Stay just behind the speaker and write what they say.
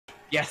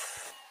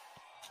Yes.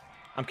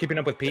 I'm keeping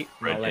up with Pete.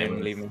 Red I'll let him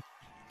Demons. leave me.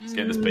 Let's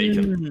get this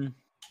bacon.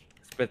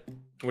 But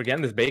we're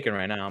getting this bacon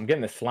right now. I'm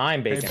getting the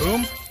slime bacon. Okay,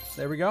 boom.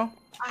 There we go.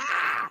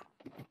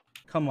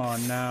 Come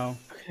on now.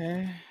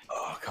 Okay.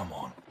 Oh, come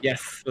on.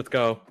 Yes, let's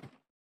go.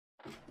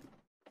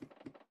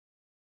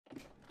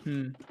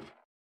 Boom.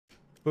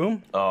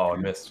 Oh, I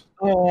missed.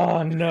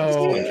 Oh no.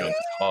 Slime jump is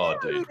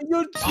hard, dude.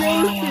 You're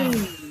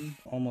joking.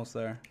 Almost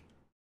there.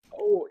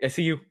 Oh, I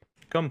see you.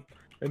 Come.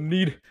 I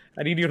need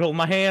you to hold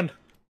my hand.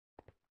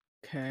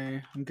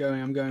 Okay, I'm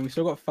going. We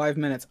still got 5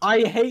 minutes. I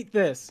hate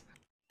this.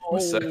 We're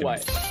second.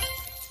 What?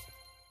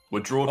 We're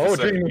drawn Oh, for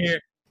second. Dream here.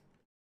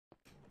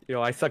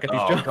 Yo, I suck at these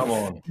Oh, jumps. come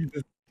on.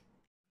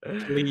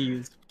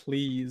 Please,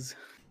 please.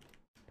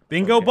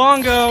 Bingo Okay.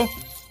 bongo.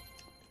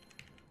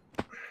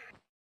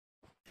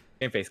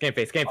 Game face. Look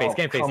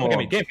at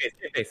me. Game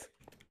face.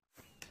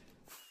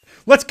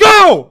 Let's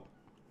go.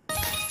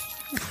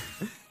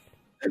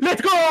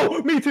 Let's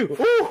go! Me too!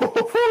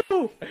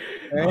 Ooh!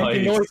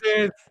 Nice.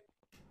 Noises!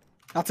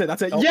 That's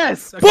it. Oh.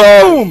 Yes!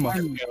 Boom.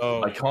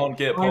 Oh. I can't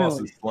get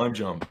past this slime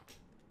jump.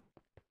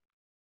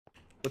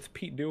 What's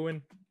Pete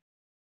doing?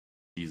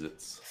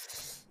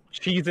 Cheez-Its.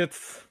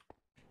 Cheez-Its.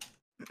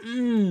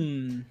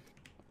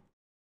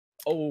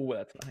 Oh,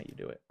 that's not how you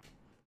do it.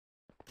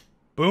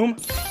 Boom.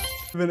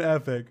 Been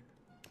epic.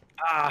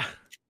 Ah!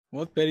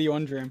 What bit are you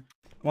on, Dream?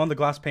 I'm on the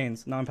glass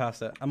panes. Now I'm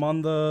past it. I'm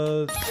on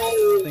the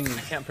I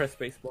thingy. can't press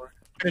spacebar.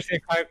 Finishing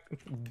 5.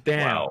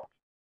 Damn. Wow.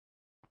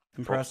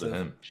 Props to Impressive.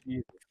 him.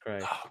 Jesus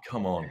Christ. Oh,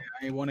 come on.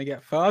 I want to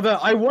get further.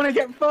 I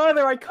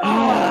can't.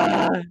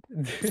 Ah!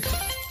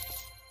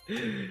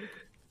 That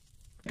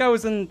guy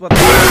was in what?